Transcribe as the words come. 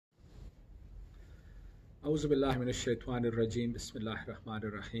A'udhu billahi minash shaitanir rajim. Bismillahir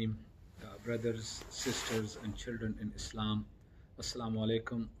rahmanir rahim. Brothers, sisters, and children in Islam, Assalamu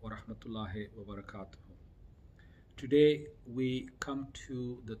alaikum wa rahmatullahi wa barakatuh. Today we come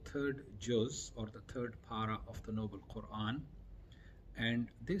to the third juz or the third para of the Noble Quran, and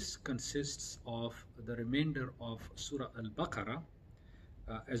this consists of the remainder of Surah Al-Baqarah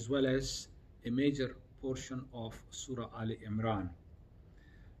as well as a major portion of Surah Ali Imran.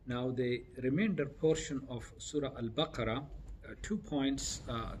 Now, the remainder portion of Surah Al-Baqarah, 2 points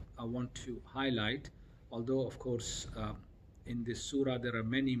I want to highlight, although of course in this surah there are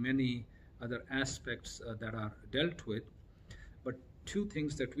many other aspects that are dealt with, but two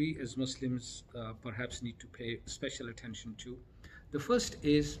things that we as Muslims perhaps need to pay special attention to. The first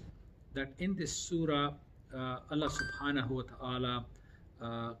is that in this surah Allah subhanahu wa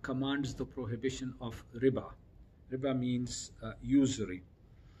ta'ala commands the prohibition of riba. Riba means usury.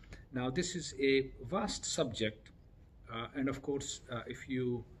 Now, this is a vast subject, and of course, if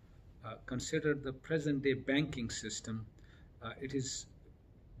you consider the present-day banking system, it is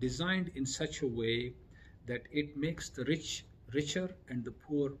designed in such a way that it makes the rich richer and the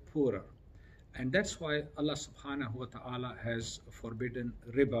poor poorer. And that's why Allah subhanahu wa ta'ala has forbidden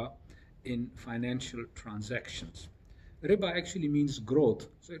riba in financial transactions. Riba actually means growth.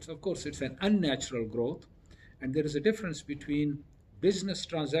 So it's, of course, it's an unnatural growth, and there is a difference between business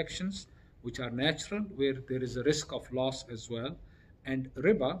transactions, which are natural, where there is a risk of loss as well, and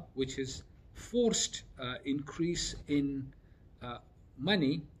riba, which is forced increase in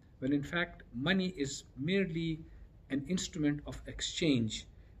money, when in fact money is merely an instrument of exchange.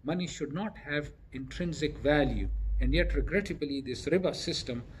 Money should not have intrinsic value, and yet regrettably this riba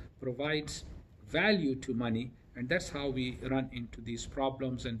system provides value to money, and that's how we run into these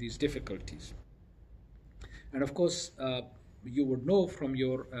problems and these difficulties. And of course, you would know from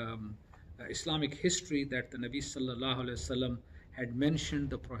your Islamic history that the Nabi sallallahu alaihi wasallam had mentioned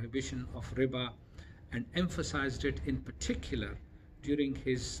the prohibition of riba and emphasized it in particular during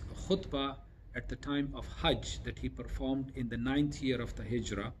his khutbah at the time of Hajj that he performed in the 9th year of the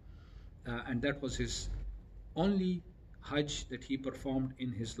Hijrah, and that was his only Hajj that he performed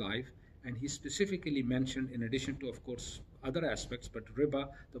in his life. And he specifically mentioned, in addition to of course other aspects, but riba,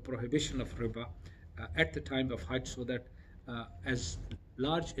 the prohibition of riba at the time of Hajj, so that as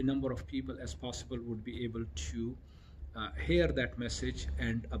large a number of people as possible would be able to hear that message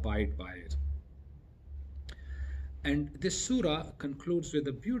and abide by it. And this surah concludes with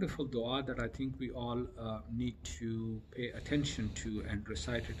a beautiful dua that I think we all need to pay attention to and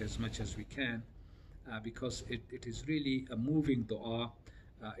recite it as much as we can, because it is really a moving dua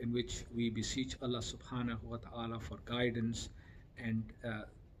in which we beseech Allah subhanahu wa ta'ala for guidance and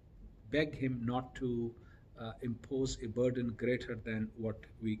beg him not to impose a burden greater than what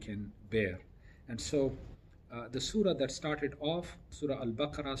we can bear. And so the surah that started off, Surah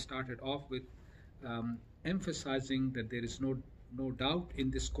Al-Baqarah, started off with emphasizing that there is no doubt in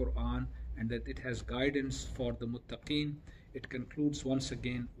this Quran and that it has guidance for the muttaqeen. It concludes once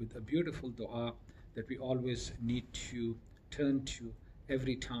again with a beautiful dua that we always need to turn to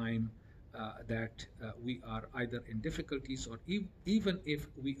every time that we are either in difficulties, or even if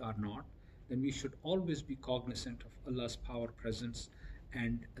we are not, then we should always be cognizant of Allah's power presence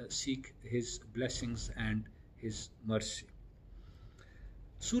and seek His blessings and His mercy.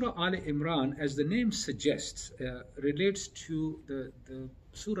 Surah Ali Imran, as the name suggests, relates to the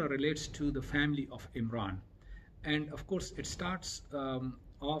surah relates to the family of Imran. And of course, it starts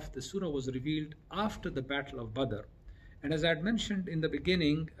off, the surah was revealed after the Battle of Badr. And as I had mentioned in the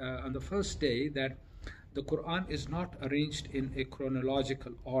beginning, on the first day, that the Quran is not arranged in a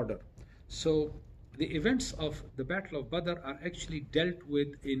chronological order. So the events of the Battle of Badr are actually dealt with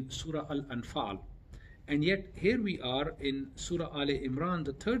in Surah Al-Anfal. And yet here we are in Surah Ali Imran,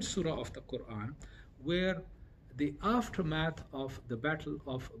 the third surah of the Quran, where the aftermath of the Battle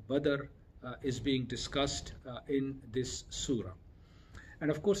of Badr is being discussed in this surah. And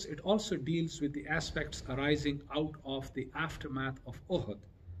of course, it also deals with the aspects arising out of the aftermath of Uhud.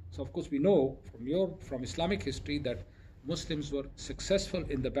 So of course, we know from Islamic history that Muslims were successful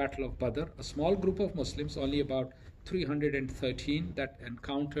in the Battle of Badr. A small group of Muslims, only about 313, that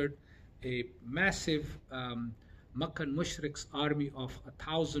encountered a massive Meccan Mushriks army of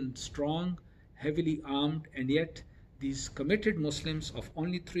 1,000 strong, heavily armed, and yet these committed Muslims of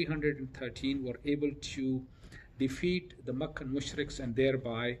only 313 were able to defeat the Meccan Mushriks and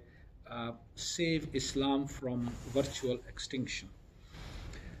thereby save Islam from virtual extinction.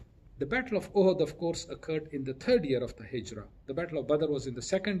 The Battle of Uhud, of course, occurred in the third year of the Hijrah. The Battle of Badr was in the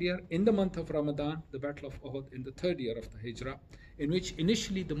second year, in the month of Ramadan. The Battle of Uhud in the third year of the Hijrah, in which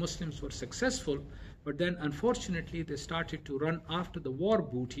initially the Muslims were successful, but then unfortunately they started to run after the war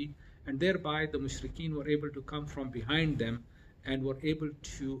booty, and thereby the Mushrikeen were able to come from behind them and were able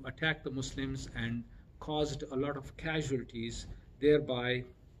to attack the Muslims and caused a lot of casualties, thereby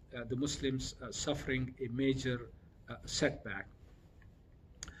the Muslims suffering a major setback.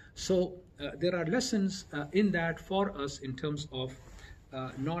 So there are lessons in that for us in terms of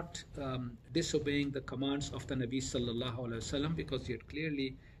not disobeying the commands of the Nabi sallallahu alaihi wasallam, because he had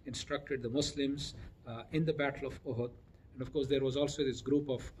clearly instructed the Muslims in the Battle of Uhud. And of course there was also this group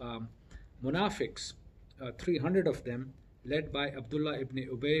of munafiqs, 300 of them, led by Abdullah ibn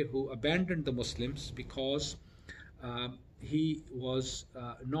Ubay, who abandoned the Muslims because he was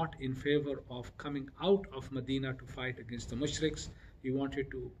not in favor of coming out of Medina to fight against the mushriks. He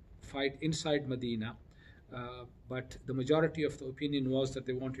wanted to fight inside Medina, but the majority of the opinion was that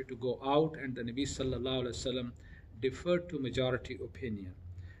they wanted to go out, and the Nabi sallallahu alaihi wasallam deferred to majority opinion.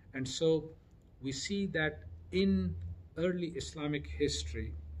 And so we see that in early Islamic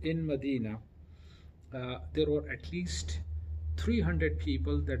history in Medina, there were at least 300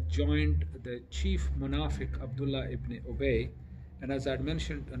 people that joined the chief munafiq Abdullah ibn Ubay. And as I had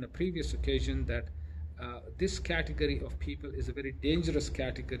mentioned on a previous occasion, that this category of people is a very dangerous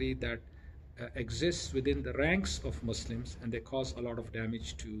category that exists within the ranks of Muslims, and they cause a lot of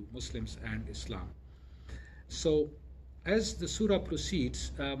damage to Muslims and Islam. So as the surah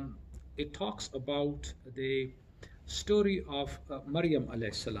proceeds, it talks about the story of Maryam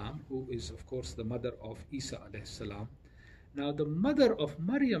alayhi salam, who is of course the mother of Isa alayhi salam. Now the mother of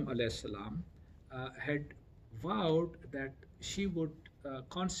Maryam alayhi salam had vowed that she would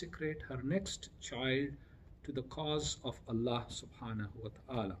consecrate her next child to the cause of Allah subhanahu wa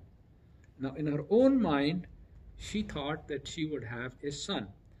ta'ala. Now in her own mind, she thought that she would have a son,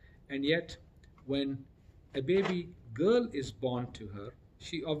 and yet when a baby girl is born to her,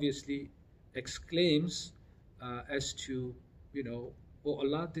 she obviously exclaims as to, oh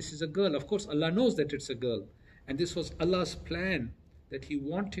Allah, this is a girl. Of course Allah knows that it's a girl, and this was Allah's plan, that he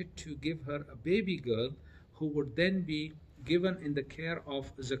wanted to give her a baby girl who would then be given in the care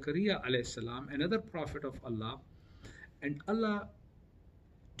of Zakaria alayhi salam, another prophet of Allah. And Allah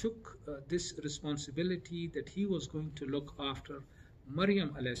took this responsibility that he was going to look after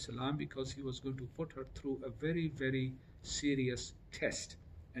Maryam alayhi salam, because he was going to put her through a very, very serious test,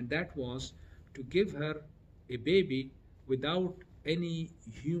 and that was to give her a baby without any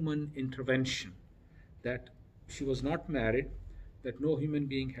human intervention, that she was not married, that no human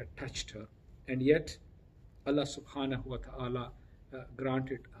being had touched her, and yet Allah subhanahu wa ta'ala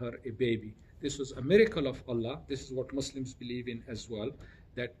granted her a baby. This was a miracle of Allah. This is what Muslims believe in as well,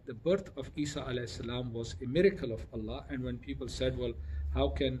 that the birth of Isa alayhi salam was a miracle of Allah. And when people said, well, how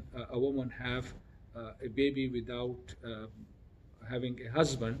can a woman have a baby without having a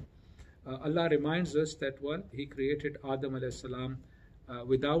husband? Allah reminds us that, well, he created Adam alayhi salam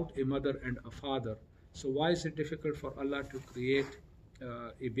without a mother and a father. So why is it difficult for Allah to create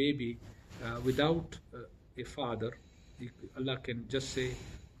a baby without a father? Allah can just say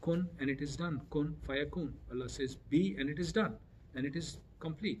kun and it is done. Kun fayakun. Allah says be and it is done, and it is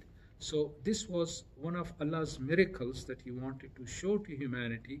complete. So this was one of Allah's miracles that he wanted to show to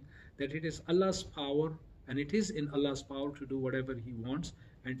humanity, that it is Allah's power, and it is in Allah's power to do whatever he wants.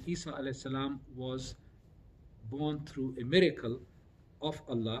 And Isa alayhi salam was born through a miracle of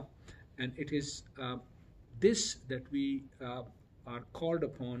Allah, and it is this that we are called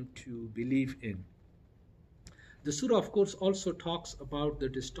upon to believe in. The surah, of course, also talks about the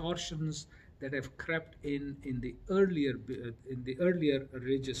distortions that have crept in the earlier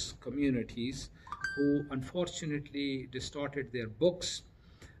religious communities, who unfortunately distorted their books.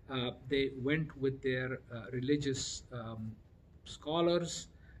 They went with their religious scholars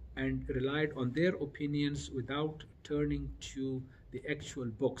and relied on their opinions without turning to the actual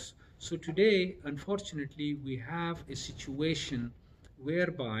books. So today, unfortunately, we have a situation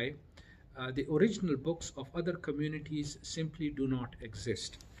whereby the original books of other communities simply do not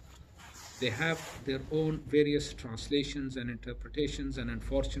exist. They have their own various translations and interpretations, and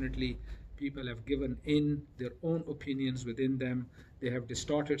unfortunately, people have given in their own opinions within them. They have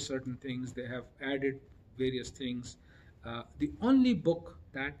distorted certain things. They have added various things. The only book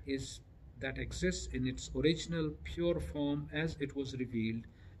that exists in its original pure form as it was revealed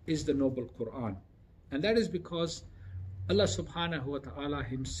is the Noble Quran. And that is because Allah subhanahu wa ta'ala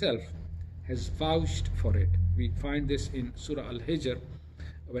himself has vouched for it. We find this in Surah Al-Hijr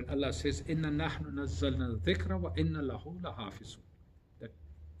when Allah says, Inna nahnu nazzalna dhikra wa inna lahu lahafizun. That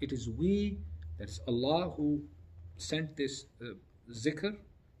It is we, that is Allah, who sent this zikr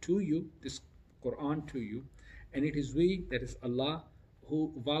to you, this Quran to you, and it is we, that is Allah,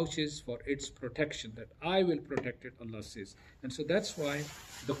 who vouches for its protection, that I will protect it, Allah says. And so that's why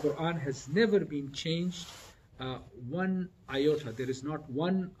the Quran has never been changed one iota. There is not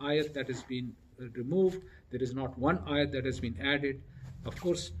one ayat that has been removed. There is not one ayat that has been added. Of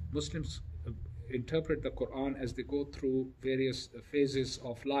course, Muslims interpret the Quran as they go through various phases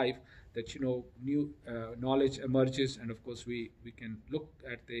of life, that new knowledge emerges, and of course we can look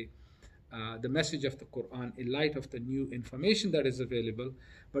at the message of the Quran in light of the new information that is available.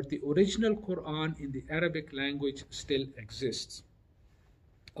 But the original Quran in the Arabic language still exists.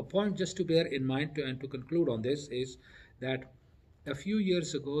 A point just to bear in mind and to conclude on this is that a few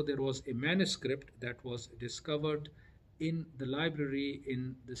years ago there was a manuscript that was discovered in the library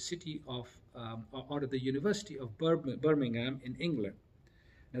in the city of or the University of Birmingham in England.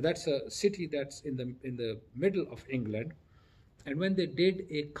 Now that's a city that's in the middle of England, and when they did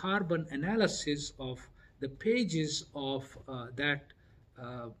a carbon analysis of the pages of that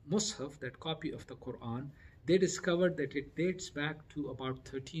Mus'haf, that copy of the Quran, they discovered that it dates back to about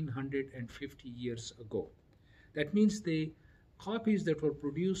 1350 years ago. That means the copies that were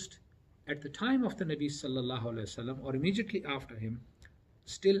produced at the time of the Nabi sallallahu alaihi wasallam or immediately after him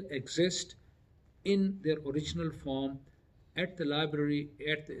still exist in their original form at the library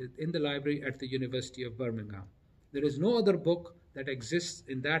in the library at the University of Birmingham. There is no other book that exists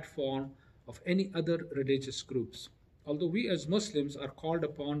in that form of any other religious groups. Although we as Muslims are called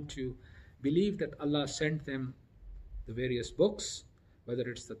upon to believe that Allah sent them the various books, whether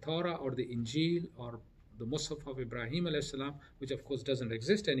it's the Torah or the Injil or the Mus'haf of Ibrahim alayhi salam, which of course doesn't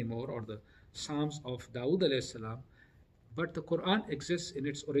exist anymore, or the Psalms of Dawood alayhi salam, but the Quran exists in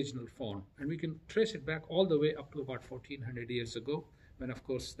its original form, and we can trace it back all the way up to about 1400 years ago, when of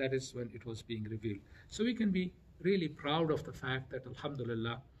course that is when it was being revealed. So we can be really proud of the fact that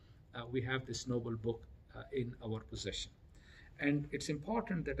alhamdulillah we have this noble book in our possession. And it's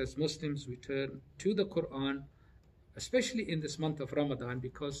important that as Muslims we turn to the Quran, especially in this month of Ramadan,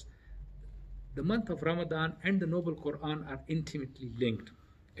 because the month of Ramadan and the noble Quran are intimately linked.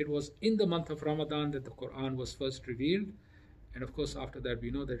 It was in the month of Ramadan that the Quran was first revealed, and of course after that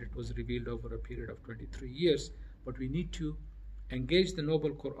we know that it was revealed over a period of 23 years. But we need to engage the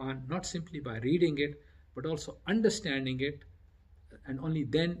noble Quran not simply by reading it, but also understanding it, and only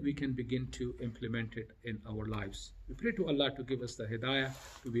then we can begin to implement it in our lives. We pray to Allah to give us the hidayah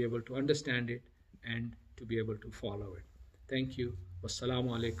to be able to understand it and to be able to follow it. Thank you. Wassalamu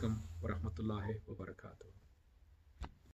alaikum wa rahmatullahi wa barakatuh.